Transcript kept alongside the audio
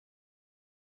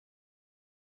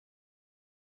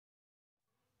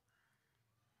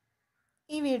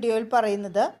ഈ വീഡിയോയിൽ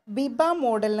പറയുന്നത് ബിബ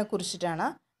മോഡലിനെ കുറിച്ചിട്ടാണ്.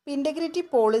 ഇൻ്റഗ്രിറ്റി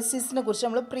പോളിസീസിനെ കുറിച്ച്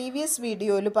നമ്മൾ പ്രീവിയസ്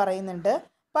വീഡിയോയിൽ പറയുന്നുണ്ട്.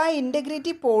 അപ്പോൾ ആ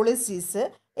ഇൻ്റഗ്രിറ്റി പോളിസീസ്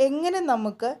എങ്ങനെ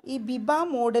നമുക്ക് ഈ ബിബ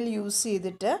മോഡൽ യൂസ്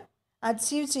ചെയ്തിട്ട്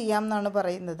അച്ചീവ് ചെയ്യാം എന്നാണ്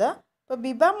പറയുന്നത്. അപ്പോൾ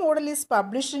Biba model is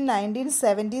published in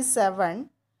 1977,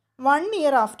 1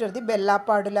 year after the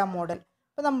ബെല്ലാപാഡുല model.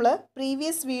 അപ്പോൾ നമ്മൾ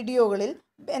പ്രീവിയസ് വീഡിയോകളിൽ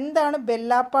എന്താണ്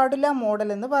ബെല്ലാപാഡുല മോഡൽ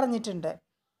എന്ന് പറഞ്ഞിട്ടുണ്ട്.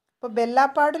 അപ്പോൾ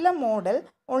ബെല്ലാപാഡുല model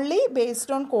only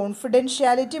based on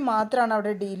confidentiality മാത്രമാണ്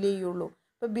അവിടെ ഡീൽ ചെയ്യുള്ളൂ.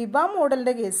 ഇപ്പോൾ ബിബ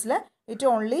മോഡലിൻ്റെ കേസിൽ it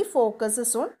only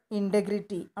focuses on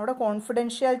integrity. അവിടെ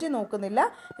കോൺഫിഡൻഷ്യാലിറ്റി നോക്കുന്നില്ല,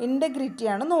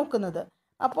 ഇൻ്റഗ്രിറ്റിയാണ് നോക്കുന്നത്.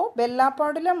 അപ്പോൾ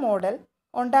ബെല്ലാപാഡുല മോഡൽ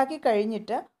ഉണ്ടാക്കി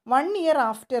കഴിഞ്ഞിട്ട് 1 year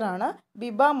ആഫ്റ്റർ ആണ്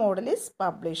Biba model is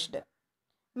published.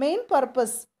 Main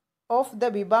purpose of the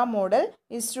Biba model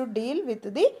is to deal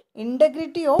with the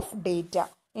integrity of data.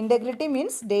 Integrity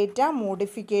means data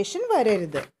modification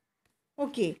വരരുത്.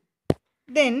 Okay,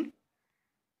 then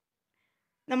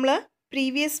നമ്മൾ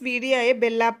previous video ആയ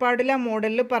ബെല്ലാപാഡുല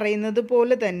മോഡലിൽ പറയുന്നത്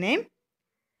പോലെ തന്നെ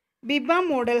Biba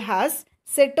model has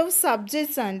set of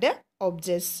subjects and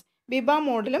objects. Biba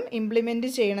മോഡലും implement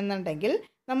ചെയ്യണമെന്നുണ്ടെങ്കിൽ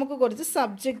നമുക്ക് കുറച്ച്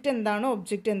സബ്ജക്റ്റ് എന്താണ്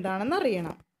ഒബ്ജക്റ്റ് എന്താണെന്ന്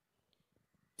അറിയണം.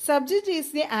 Subject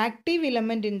is the active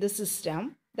element in the system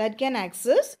that can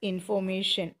access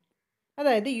information.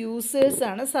 അതായത്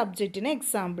യൂസേഴ്സാണ് സബ്ജക്റ്റിന്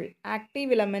example,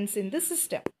 active elements in the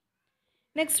system.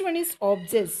 Next one is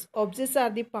objects. Objects are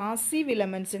the passive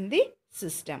elements in the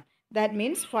system. That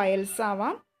means files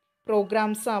ആവാം,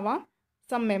 programmes ആവാം,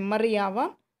 some memory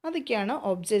ആവാം. അതൊക്കെയാണ്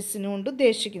ഒബ്ജക്ട്സിന് കൊണ്ട്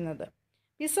ഉദ്ദേശിക്കുന്നത്.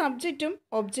 ഈ സബ്ജക്റ്റും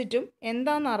ഒബ്ജക്റ്റും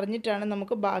എന്താണെന്ന് അറിഞ്ഞിട്ടാണ്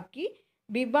നമുക്ക് ബാക്കി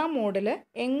ബിബ മോഡൽ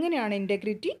എങ്ങനെയാണ്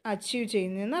ഇൻ്റഗ്രിറ്റി അച്ചീവ്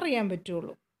ചെയ്യുന്നതെന്ന് അറിയാൻ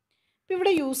പറ്റുള്ളൂ. ഇപ്പോൾ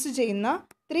ഇവിടെ യൂസ് ചെയ്യുന്ന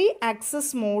 3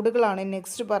 ആക്സസ് മോഡുകളാണ്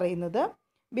നെക്സ്റ്റ് പറയുന്നത്.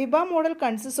 Biba model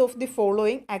consist of the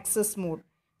following access mode.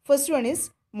 First one is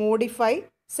modify,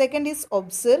 second is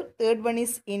observe, third one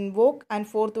is invoke, and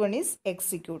fourth one is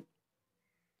execute.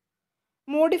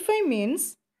 Modify means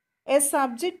a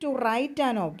subject to write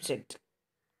an object.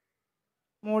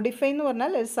 Modify എന്ന്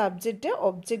പറഞ്ഞാൽ ഒരു subject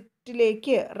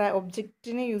ഒബ്ജക്റ്റിലേക്ക്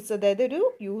ഒബ്ജക്റ്റിനെ use, അതായത് ഒരു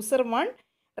user one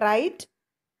right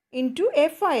in to A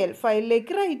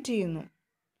ഫയലിലേക്ക് right ചെയ്യുന്നു.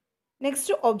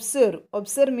 Next observe.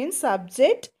 Observe means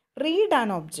subject read an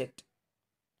object.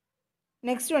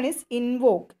 Next one is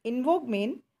invoke. Invoke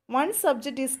mean one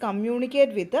subject is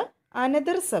communicate with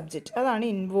another subject. അതാണ്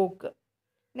invoke.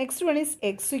 Next one is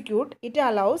execute. It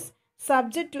allows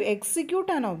subject to execute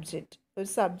an object. ഒരു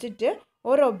subject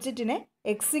ഒരു ഒബ്ജക്റ്റിനെ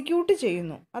execute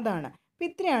ചെയ്യുന്നു. അതാണ്. അപ്പോൾ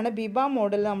ഇത്രയാണ് Biba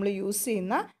model നമ്മൾ use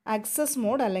ചെയ്യുന്ന ആക്സസ്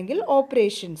മോഡ് അല്ലെങ്കിൽ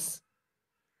ഓപ്പറേഷൻസ്.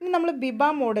 ഇനി നമ്മൾ ബിബ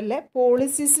മോഡലിലെ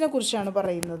പോളിസീസിനെ കുറിച്ചാണ്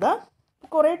പറയുന്നത്.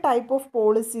 കുറേ ടൈപ്പ് ഓഫ്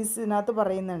പോളിസീസ് ഇതിനകത്ത്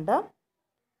പറയുന്നുണ്ട്.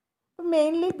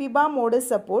 Mainly Biba model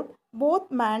support both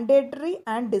mandatory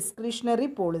and discretionary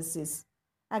policies.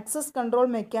 Access control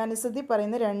mechanism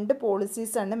പറയുന്ന 2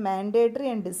 പോളിസീസ് ആണ്, മാൻഡേറ്ററി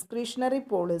ആൻഡ് ഡിസ്ക്രിഷണറി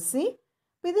പോളിസി.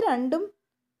 ഇത് രണ്ടും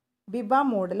ബിബ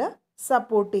മോഡൽ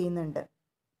സപ്പോർട്ട് ചെയ്യുന്നുണ്ട്.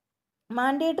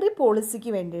 മാൻഡേറ്ററി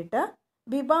പോളിസിക്ക് വേണ്ടിയിട്ട്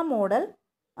ബിബ മോഡൽ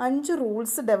 5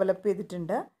 റൂൾസ് ഡെവലപ്പ്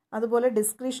ചെയ്തിട്ടുണ്ട്. അതുപോലെ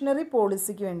ഡിസ്ക്രിഷണറി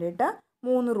പോളിസിക്ക് വേണ്ടിയിട്ട്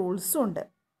 3 റൂൾസും ഉണ്ട്.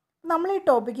 നമ്മൾ ഈ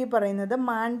ടോപ്പിക്കിൽ പറയുന്നത്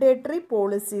മാൻഡേറ്ററി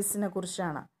പോളിസീസിനെ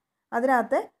കുറിച്ചാണ്.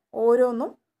 അതിനകത്ത് ഓരോന്നും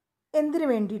എന്തിനു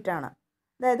വേണ്ടിയിട്ടാണ്.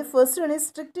 അതായത് first one is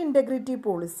strict integrity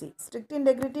policy. Strict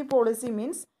integrity policy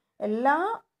means എല്ലാ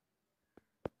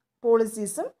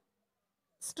പോളിസീസും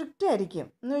സ്ട്രിക്റ്റ് ആയിരിക്കും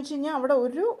എന്ന് വെച്ച് കഴിഞ്ഞാൽ അവിടെ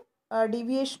ഒരു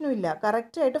ഡീവിയേഷനും ഇല്ല,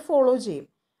 കറക്റ്റായിട്ട് ഫോളോ ചെയ്യും.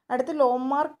 അടുത്ത law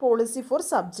mark policy four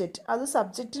subject. അത്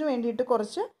സബ്ജക്റ്റിന് വേണ്ടിയിട്ട്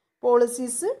കുറച്ച്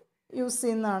പോളിസീസ് യൂസ്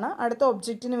ചെയ്യുന്നതാണ്. അടുത്ത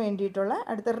ഒബ്ജക്റ്റിന് വേണ്ടിയിട്ടുള്ള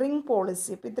അടുത്ത റിംഗ്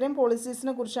പോളിസി. അപ്പോൾ ഇത്രയും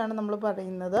പോളിസീസിനെ കുറിച്ചാണ് നമ്മൾ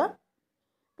പറയുന്നത്.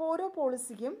 അപ്പോൾ ഓരോ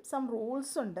പോളിസിക്കും സം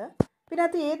റൂൾസ് ഉണ്ട്. പിന്നെ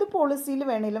അത് ഏത് പോളിസിയിൽ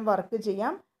വേണമെങ്കിലും വർക്ക്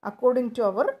ചെയ്യാം അക്കോർഡിംഗ് ടു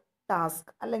അവർ ടാസ്ക്.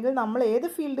 അല്ലെങ്കിൽ നമ്മൾ ഏത്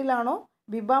ഫീൽഡിലാണോ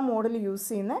ബിബ മോഡൽ യൂസ്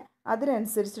ചെയ്യുന്നത്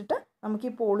അതിനനുസരിച്ചിട്ട് നമുക്ക്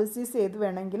ഈ പോളിസീസ് ഏത്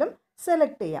വേണമെങ്കിലും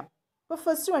സെലക്ട് ചെയ്യാം. അപ്പോൾ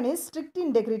first one is strict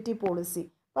integrity policy.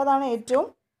 അപ്പോൾ അതാണ് ഏറ്റവും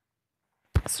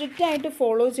സ്ട്രിക്റ്റ് ആയിട്ട്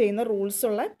ഫോളോ ചെയ്യുന്ന റൂൾസ്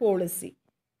ഉള്ള പോളിസി.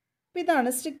 അപ്പോൾ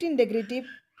ഇതാണ് സ്ട്രിക്റ്റ് ഇൻ്റഗ്രിറ്റി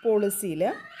പോളിസിയിൽ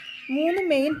 3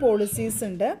 മെയിൻ പോളിസീസ്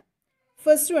ഉണ്ട്.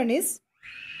 First one is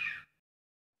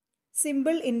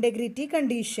simple integrity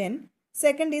condition,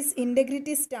 second is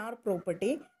integrity star property,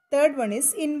 third one is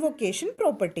invocation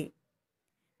property.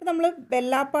 അപ്പോൾ നമ്മൾ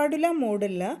ബെല്ലാപാഡുല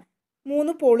മോഡലിൽ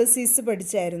 3 പോളിസീസ്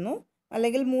പഠിച്ചായിരുന്നു,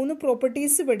 അല്ലെങ്കിൽ 3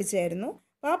 പ്രോപ്പർട്ടീസ് പഠിച്ചായിരുന്നു.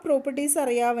 അപ്പോൾ ആ പ്രോപ്പർട്ടീസ്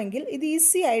അറിയാമെങ്കിൽ ഇത്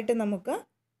ഈസി ആയിട്ട് നമുക്ക്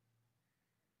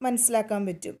മനസ്സിലാക്കാൻ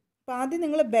പറ്റും. അപ്പോൾ ആദ്യം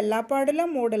നിങ്ങൾ ബെല്ലാപാഡുല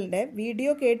മോഡലിൻ്റെ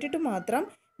വീഡിയോ കേട്ടിട്ട് മാത്രം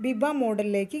ബിബ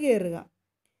മോഡലിലേക്ക് കയറുക.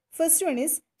 First one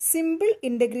is simple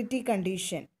integrity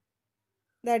condition.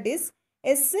 That is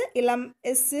S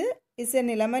is an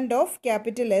element of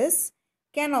capital S,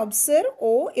 can observe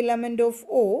O element of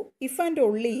O if and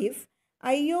only if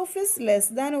I of S less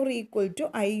than or equal to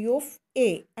I of A,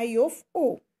 I of O.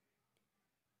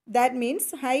 That means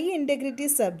high integrity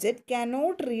subject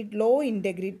cannot read low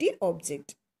integrity object.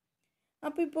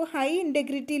 അപ്പോൾ ഇപ്പോൾ high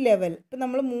integrity level ഇപ്പോൾ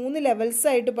നമ്മൾ 3 levels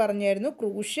ആയിട്ട് പറഞ്ഞായിരുന്നു,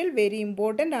 crucial, very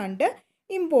important and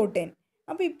important.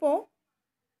 അപ്പോൾ ഇപ്പോൾ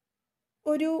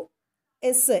ഒരു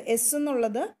S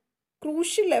എന്നുള്ളത്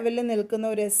ക്രൂഷ്യൽ ലെവലിൽ നിൽക്കുന്ന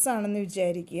ഒരു എസ് ആണെന്ന്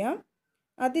വിചാരിക്കുക.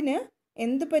 അതിന്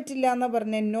എന്ത് പറ്റില്ല എന്നാണ്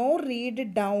പറഞ്ഞത്? നോ റീഡ്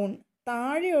ഡൗൺ,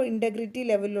 താഴെ ഇൻറ്റഗ്രിറ്റി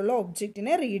ലെവലിലുള്ള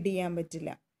ഒബ്ജക്റ്റിനെ റീഡ് ചെയ്യാൻ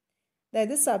പറ്റില്ല.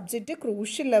 അതായത് സബ്ജക്റ്റ്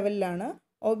ക്രൂഷ്യൽ ലെവലിലാണ്,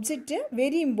 ഒബ്ജക്റ്റ്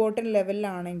വെരി ഇമ്പോർട്ടൻറ്റ്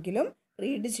ലെവലിലാണെങ്കിലും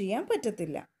റീഡ് ചെയ്യാൻ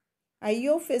പറ്റത്തില്ല. I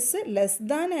of S less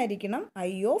than ആയിരിക്കണം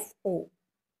ഐ ഓഫ് ഒ.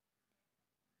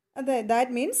 അതായത്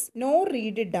that means no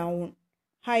read down.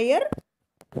 Higher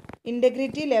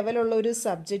integrity ലെവലുള്ള ഒരു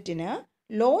സബ്ജക്റ്റിന്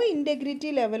ലോ ഇൻറ്റഗ്രിറ്റി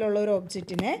ലെവലുള്ള ഒരു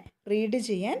ഒബ്ജക്റ്റിനെ റീഡ്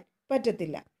ചെയ്യാൻ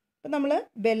പറ്റത്തില്ല. അപ്പോൾ നമ്മൾ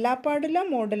ബെല്ലാപാഡുല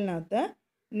മോഡലിനകത്ത്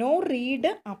നോ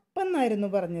റീഡ് അപ്പ് എന്നായിരുന്നു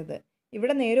പറഞ്ഞത്.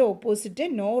 ഇവിടെ നേരെ opposite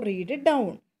no read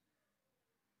down.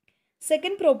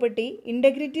 Second property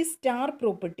integrity star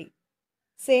property.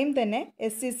 Same തന്നെ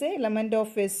S is A element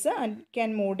of S and can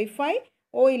modify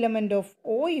oh element of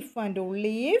O if and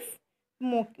only if.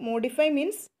 Modify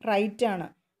means right ആണ്.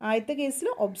 ആദ്യത്തെ കേസിൽ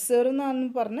observe എന്നാണെന്ന്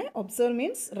പറഞ്ഞ് observe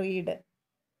means read.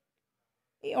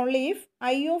 Only if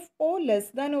I of O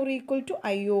less than or equal to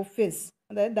I of S,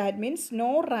 അതായത് that means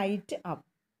no write up.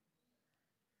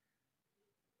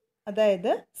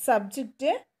 അതായത്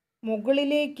subject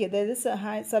മുകളിലേക്ക്, അതായത്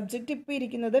subject ഇപ്പോൾ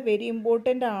ഇരിക്കുന്നത് വെരി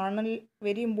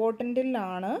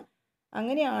ഇമ്പോർട്ടൻറ്റിലാണ്.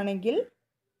 അങ്ങനെയാണെങ്കിൽ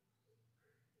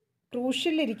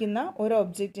ക്രൂഷ്യലിരിക്കുന്ന ഒരു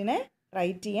ഒബ്ജക്റ്റിനെ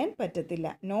റൈറ്റ് ചെയ്യാൻ പറ്റത്തില്ല.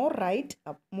 നോ റൈറ്റ്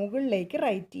അപ്പ്, മുകളിലേക്ക്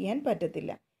റൈറ്റ് ചെയ്യാൻ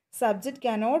പറ്റത്തില്ല. Subject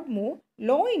cannot move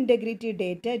law integrity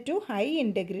data to high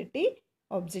integrity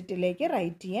ഒബ്ജക്റ്റിലേക്ക്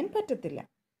right ചെയ്യാൻ പറ്റത്തില്ല.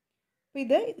 അപ്പോൾ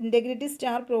ഇത് ഇൻറ്റഗ്രിറ്റി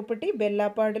സ്റ്റാർ പ്രോപ്പർട്ടി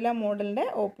ബെല്ലാപാഡുല മോഡലിൻ്റെ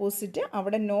ഓപ്പോസിറ്റ്.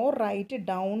 അവിടെ നോ റൈറ്റ്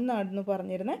ഡൗൺ എന്നായിരുന്നു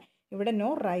പറഞ്ഞിരുന്നത്, ഇവിടെ no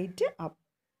write up.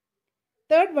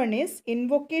 Third one is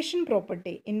invocation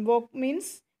property. Invoke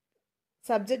means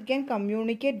subject can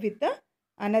communicate with the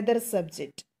another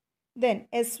subject. Then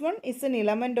S1 is an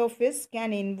element of S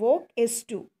can invoke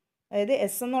S2. അതായത്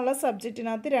S എന്നുള്ള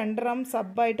സബ്ജക്റ്റിനകത്ത് രണ്ടെണ്ണം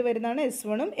സബ്ബായിട്ട് വരുന്നതാണ്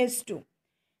S1 ഉം S2.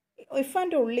 If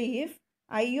and only if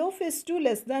I of S2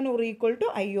 less than or equal to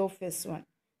I of S1.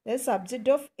 അതായത്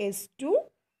subject of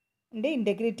S2ൻ്റെ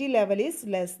integrity level is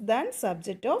less than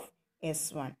subject of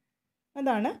S1.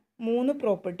 അതാണ് 3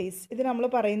 properties. ഇത് നമ്മൾ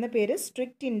പറയുന്ന പേര്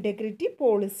സ്ട്രിക്റ്റ് ഇൻറ്റഗ്രിറ്റി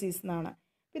പോളിസീസ് എന്നാണ്.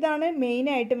 ഇതാണ്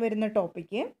മെയിനായിട്ടും വരുന്ന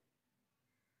ടോപ്പിക്ക്.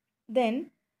 ദെൻ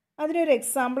അതിനൊരു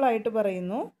എക്സാമ്പിളായിട്ട്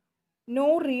പറയുന്നു. നോ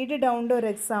റീഡ് ഡൗണിൻ്റെ ഒരു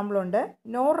എക്സാമ്പിളുണ്ട്,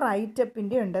 നോ റൈറ്റ്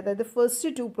അപ്പിൻ്റെ ഉണ്ട്. അതായത് first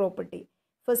 2 property.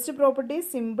 First property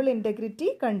simple integrity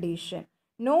condition.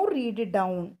 No read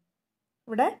down,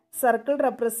 ഇവിടെ സർക്കിൾ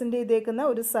റെപ്രസെൻ്റ് ചെയ്തേക്കുന്ന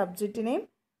ഒരു സബ്ജക്റ്റിനെയും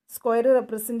സ്ക്വയർ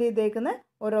റെപ്രസെൻ്റ് ചെയ്തേക്കുന്ന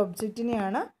ഒരു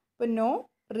ഒബ്ജക്റ്റിനെയാണ്. അപ്പോൾ നോ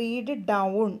റീഡ്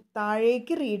ഡൗൺ,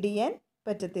 താഴേക്ക് റീഡ് ചെയ്യാൻ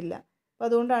പറ്റത്തില്ല. അപ്പോൾ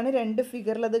അതുകൊണ്ടാണ് 2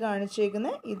 ഫിഗറിൽ അത്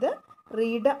കാണിച്ചേക്കുന്നത്. ഇത്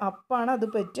റീഡ് അപ്പാണ്, അത്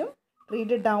പറ്റും.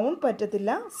 റീഡ് ഡൗൺ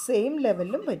പറ്റത്തില്ല, സെയിം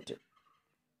ലെവലിലും പറ്റും.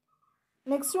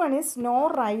 Next one is no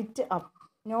write up.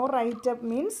 No write up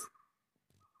means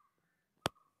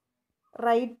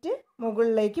right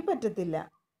മുകളിലേക്ക് പറ്റത്തില്ല,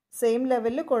 സെയിം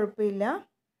ലെവലിൽ കുഴപ്പമില്ല,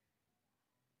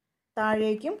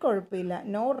 താഴേക്കും കുഴപ്പമില്ല.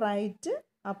 നോ റൈറ്റ്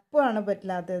അപ്പ് ആണ്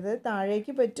പറ്റില്ലാത്തത്,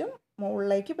 താഴേക്ക് പറ്റും,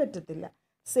 മുകളിലേക്ക് പറ്റത്തില്ല,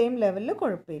 സെയിം ലെവലിൽ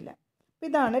കുഴപ്പമില്ല.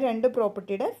 ഇതാണ് 2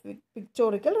 പ്രോപ്പർട്ടിയുടെ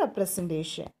പിക്ചോറിക്കൽ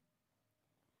റെപ്രസെൻറ്റേഷൻ.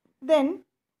 ദെൻ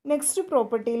നെക്സ്റ്റ്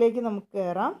പ്രോപ്പർട്ടിയിലേക്ക് നമുക്ക്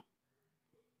കയറാം.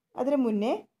 അതിന്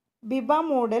മുന്നേ ബിബ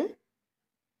മോഡൽ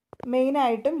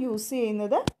മെയിനായിട്ടും യൂസ്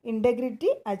ചെയ്യുന്നത് ഇൻറ്റഗ്രിറ്റി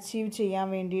അച്ചീവ് ചെയ്യാൻ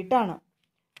വേണ്ടിയിട്ടാണ്.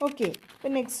 ഓക്കെ,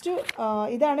 അപ്പോൾ നെക്സ്റ്റ്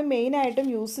ഇതാണ് മെയിനായിട്ടും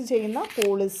യൂസ് ചെയ്യുന്ന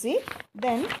policy.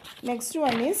 Then next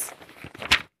one is,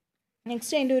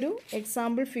 next അതിൻ്റെ ഒരു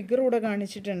എക്സാമ്പിൾ ഫിഗർ കൂടെ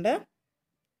കാണിച്ചിട്ടുണ്ട്.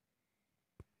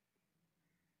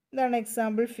 ഇതാണ്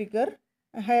example figure.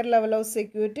 Higher level of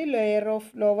security, layer of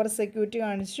lower security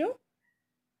കാണിച്ചു.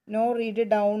 നോ റീഡ്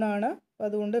ഡൗൺ ആണ്, അപ്പോൾ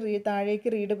അതുകൊണ്ട് താഴേക്ക്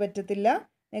റീഡ് പറ്റത്തില്ല.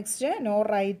 നെക്സ്റ്റ് നോ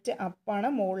റൈറ്റ് അപ്പാണ്,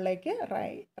 മുകളിലേക്ക്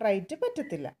റൈറ്റ്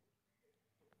പറ്റത്തില്ല.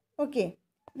 ഓക്കെ,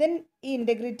 ദെൻ ഈ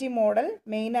ഇൻറ്റഗ്രിറ്റി മോഡൽ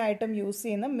മെയിനായിട്ടും യൂസ്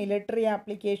ചെയ്യുന്ന മിലിറ്ററി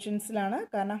ആപ്ലിക്കേഷൻസിലാണ്.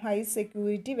 കാരണം ഹൈ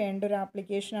സെക്യൂരിറ്റി വേണ്ട ഒരു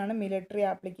ആപ്ലിക്കേഷനാണ് മിലിറ്ററി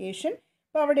ആപ്ലിക്കേഷൻ.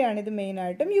 അപ്പോൾ അവിടെയാണ് ഇത്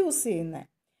മെയിനായിട്ടും യൂസ് ചെയ്യുന്നത്.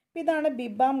 അപ്പോൾ ഇതാണ്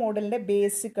ബിബ മോഡലിൻ്റെ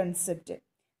ബേസിക് കൺസെപ്റ്റ്.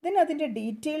 ദെൻ അതിൻ്റെ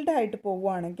ഡീറ്റെയിൽഡ് ആയിട്ട്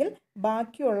പോവുകയാണെങ്കിൽ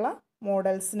ബാക്കിയുള്ള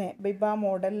മോഡൽസിനെ, ബിബ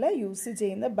മോഡലിൽ യൂസ്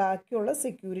ചെയ്യുന്ന ബാക്കിയുള്ള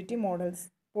സെക്യൂരിറ്റി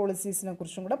പോളിസീസിനെ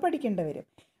കുറിച്ചും കൂടെ പഠിക്കേണ്ടി വരും.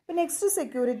 അപ്പോൾ next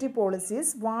security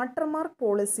policies watermark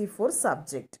policy four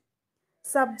subject.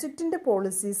 സബ്ജക്റ്റിൻ്റെ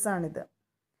പോളിസീസാണിത്.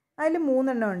 അതിൽ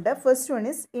 3 എണ്ണം ഉണ്ട്. First one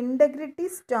is integrity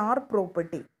star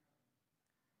property.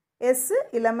 S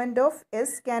element of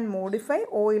S can modify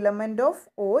O element of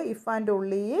O if and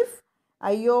only if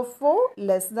I of O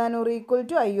less than or equal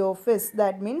to I of S.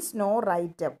 That means no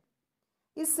write-up.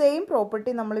 ഈ same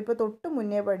property നമ്മളിപ്പോൾ തൊട്ട്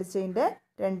മുന്നേ പഠിച്ചതിൻ്റെ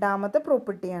രണ്ടാമത്തെ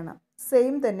പ്രോപ്പർട്ടിയാണ്.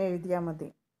 Same തന്നെ എഴുതിയാൽ മതി.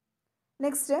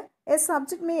 Next, A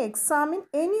subject may examine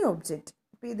any object.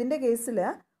 ഇപ്പോൾ ഇതിൻ്റെ കേസിൽ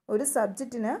ഒരു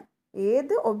സബ്ജക്റ്റിന്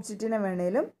ഏത് ഒബ്ജക്റ്റിനെ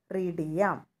വേണേലും റീഡ്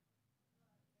ചെയ്യാം.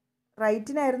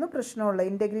 റൈറ്റിനായിരുന്നു പ്രശ്നമുള്ളത്.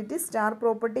 Integrity star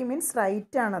property means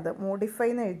right ആണത്, മോഡിഫൈ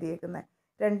എന്ന് എഴുതിയേക്കുന്നത്.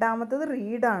 രണ്ടാമത്തത്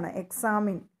റീഡാണ്,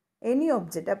 എക്സാമിൻ എനി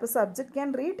ഒബ്ജക്റ്റ്. അപ്പോൾ subject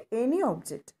can read any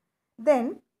object. Then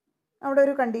അവിടെ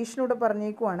ഒരു കണ്ടീഷനൂടെ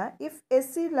പറഞ്ഞേക്കുവാണ്, if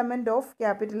S element of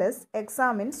capital S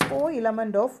examines oh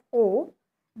element of O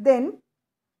then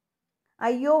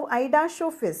I dash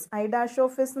of S. I dash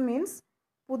of S means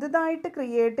പുതുതായിട്ട്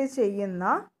create ചെയ്യുന്ന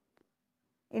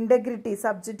integrity,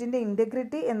 സബ്ജക്റ്റിൻ്റെ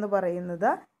integrity എന്ന്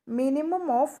പറയുന്നത് minimum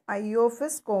of I of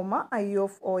S comma I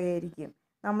of O ആയിരിക്കും.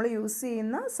 നമ്മൾ use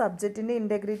ചെയ്യുന്ന സബ്ജക്റ്റിൻ്റെ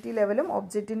integrity ലെവലും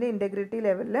ഒബ്ജക്റ്റിൻ്റെ integrity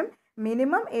ലെവലിലും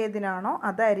minimum ഏതിനാണോ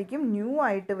അതായിരിക്കും new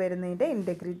ആയിട്ട് വരുന്നതിൻ്റെ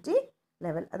ഇൻറ്റഗ്രിറ്റി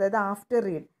ലെവൽ. അതായത് after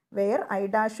read, where I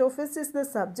dash of S is the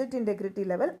subject integrity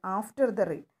level after the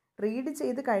read. Read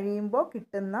ചെയ്ത് കഴിയുമ്പോൾ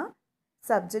കിട്ടുന്ന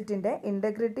സബ്ജക്റ്റിൻ്റെ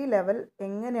ഇൻറ്റഗ്രിറ്റി ലെവൽ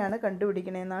എങ്ങനെയാണ്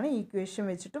കണ്ടുപിടിക്കണമെന്നാണ് ഈക്വേഷൻ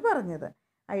വെച്ചിട്ട് പറഞ്ഞത്.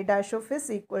 I dash of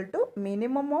S equal to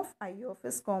minimum of I of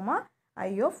S comma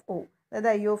I of O.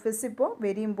 അതായത് I of S ഇപ്പോൾ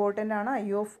very important ആണ്, I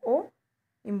of O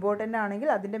important ആണെങ്കിൽ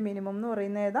അതിൻ്റെ മിനിമം എന്ന്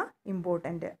പറയുന്നത് ഏതാ,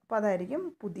 ഇമ്പോർട്ടൻ്റ്. അപ്പോൾ അതായിരിക്കും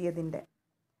പുതിയതിൻ്റെ.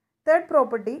 Third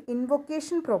property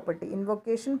invocation property.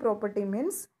 Invocation property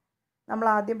means നമ്മൾ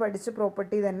ആദ്യം പഠിച്ച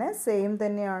പ്രോപ്പർട്ടി തന്നെ സെയിം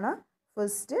തന്നെയാണ്.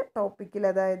 ഫസ്റ്റ് ടോപ്പിക്കിൽ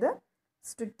അതായത്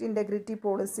സ്ട്രിക്റ്റ് ഇൻറ്റഗ്രിറ്റി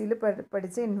പോളിസിയിൽ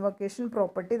പഠിച്ച ഇൻവൊക്കേഷൻ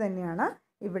പ്രോപ്പർട്ടി തന്നെയാണ്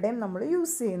ഇവിടെയും നമ്മൾ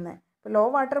യൂസ് ചെയ്യുന്നത്. ഇപ്പോൾ law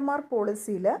watermark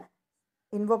പോളിസിയിൽ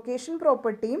invocation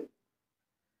പ്രോപ്പർട്ടിയും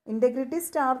integrity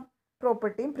star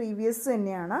പ്രോപ്പർട്ടിയും previous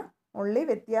തന്നെയാണ്. ഓൺലി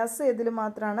വ്യത്യാസം ഇതിൽ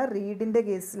മാത്രമാണ് റീഡിൻ്റെ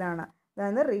കേസിലാണ്.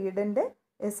 അതായത് റീഡിൻ്റെ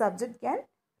subject can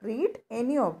read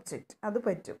any object, അത്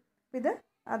പറ്റും. ഇത്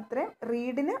അത്രയും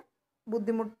റീഡിന്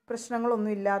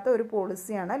പ്രശ്നങ്ങളൊന്നും ഇല്ലാത്ത ഒരു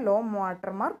പോളിസിയാണ് law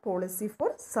watermark policy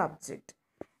four subject.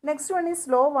 Next one is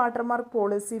law watermark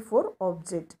policy four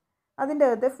object. അതിൻ്റെ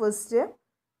അകത്ത് first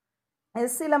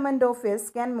S element of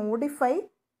S can modify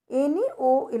any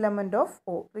O element of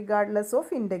O regardless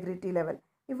of integrity level.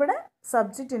 ഇവിടെ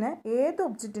സബ്ജക്റ്റിന് ഏത്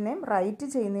ഒബ്ജക്റ്റിനെയും റൈറ്റ്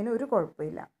ചെയ്യുന്നതിന് ഒരു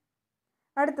കുഴപ്പമില്ല.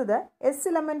 അടുത്തത് S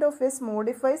element of S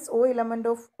modifies O element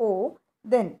of O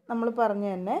then നമ്മൾ പറഞ്ഞു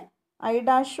തന്നെ I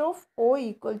dash of O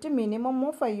equal to minimum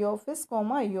of I of S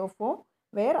comma I of O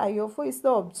where I of O is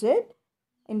the object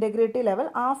integrity level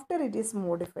after it is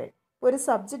modified. ഒരു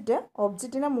subject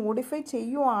ഒബ്ജക്റ്റിനെ modify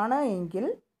ചെയ്യുവാണ് എങ്കിൽ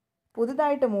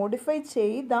പുതുതായിട്ട് modify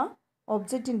ചെയ്ത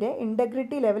ഒബ്ജക്റ്റിൻ്റെ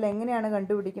integrity level എങ്ങനെയാണ്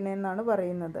കണ്ടുപിടിക്കുന്നതെന്നാണ്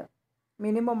പറയുന്നത്.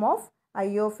 Minimum of I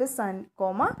of S and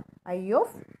comma I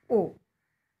of O.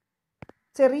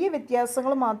 ചെറിയ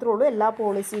വ്യത്യാസങ്ങൾ മാത്രമേ ഉള്ളൂ എല്ലാ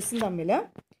പോളിസീസും തമ്മിൽ.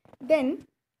 Then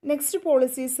next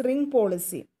policies ring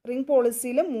policy. Ring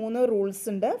പോളിസിയിൽ 3 rules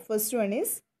ഉണ്ട്. First one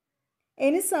is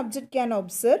any subject can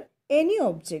observe any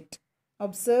object.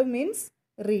 Observe means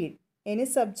read. Any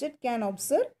subject can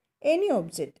observe any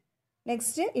object.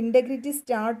 Next integrity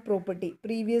start property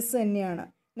previous തന്നെയാണ്.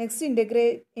 Next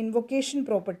invocation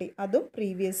property അതും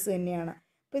previous തന്നെയാണ്.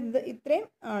 അപ്പോൾ ഇത്രയും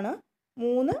ആണ്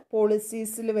 3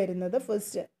 പോളിസീസിൽ വരുന്നത്.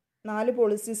 First 4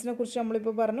 പോളിസീസിനെ കുറിച്ച്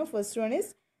നമ്മളിപ്പോൾ പറഞ്ഞു. First one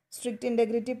is strict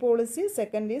integrity policy,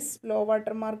 second is law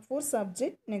watermark four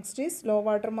subject, next is law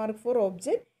watermark four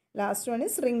object, last one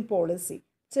is ring policy.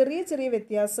 ചെറിയ ചെറിയ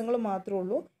വ്യത്യാസങ്ങൾ മാത്രമേ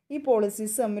ഉള്ളൂ ഈ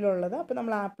പോളിസീസ് തമ്മിലുള്ളത്. അപ്പോൾ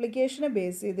നമ്മൾ ആപ്ലിക്കേഷനെ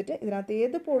ബേസ് ചെയ്തിട്ട് ഇതിനകത്ത്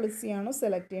ഏത് പോളിസിയാണോ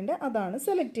സെലക്ട് ചെയ്യേണ്ടത് അതാണ്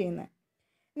സെലക്ട് ചെയ്യുന്നത്.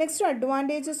 Next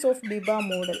advantages of Biba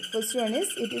model. First one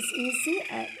is it is easy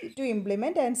to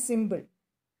implement and simple.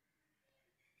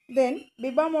 Then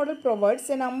Biba model provides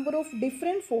a number of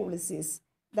different policies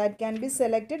that can be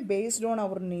selected based on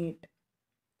our need.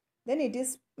 Then it is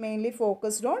mainly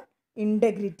focused on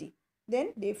integrity. Then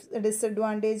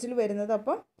disadvantage വരുന്നത്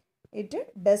അപ്പം it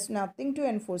does nothing to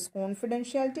enforce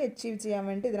confidentiality achieve ചെയ്യാൻ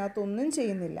വേണ്ടി ഇതിനകത്തൊന്നും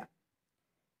ചെയ്യുന്നില്ല.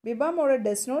 Biba model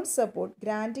does not support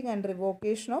granting and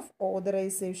revocation of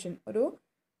authorization. ഒരു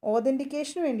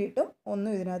ഓതൻറ്റിക്കേഷന് വേണ്ടിയിട്ടും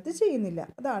ഒന്നും ഇതിനകത്ത് ചെയ്യുന്നില്ല.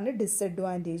 അതാണ്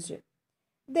ഡിസഡ്വാൻറ്റേജ്.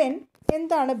 ദെൻ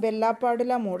എന്താണ് ബെല്ല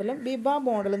പാഡുല മോഡലും ബിബ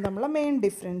മോഡലും തമ്മിലുള്ള main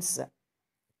difference?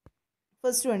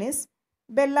 First one is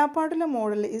Bella പാഡുല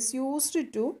model is used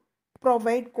to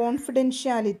provide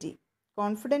confidentiality.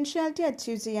 Confidentiality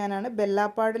achieve ചെയ്യാനാണ് ബെല്ല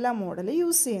പാഡുല മോഡൽ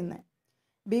യൂസ് ചെയ്യുന്നത്.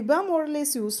 Biba model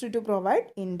is used to provide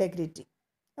integrity.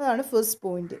 അതാണ് first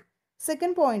point.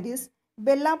 Second point is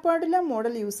Bella പാഡുല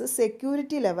model use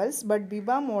security levels but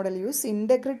Biba model use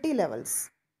integrity levels.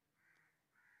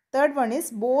 Third one is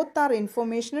both are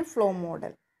information flow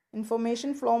model. Information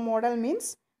flow model means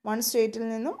one സ്റ്റേറ്റിൽ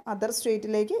നിന്നും other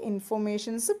സ്റ്റേറ്റിലേക്ക്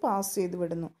informations pass ചെയ്ത്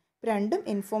വിടുന്നു. രണ്ടും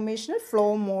informational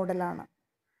flow മോഡലാണ്.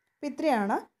 അപ്പോൾ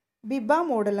ഇത്രയാണ് Biba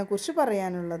മോഡലിനെ കുറിച്ച്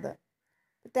പറയാനുള്ളത്.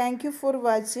 Thank you for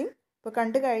watching. ഇപ്പോൾ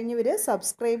കണ്ടു കഴിഞ്ഞവർ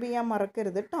സബ്സ്ക്രൈബ് ചെയ്യാൻ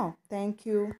മറക്കരുത് കേട്ടോ. Thank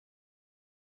you.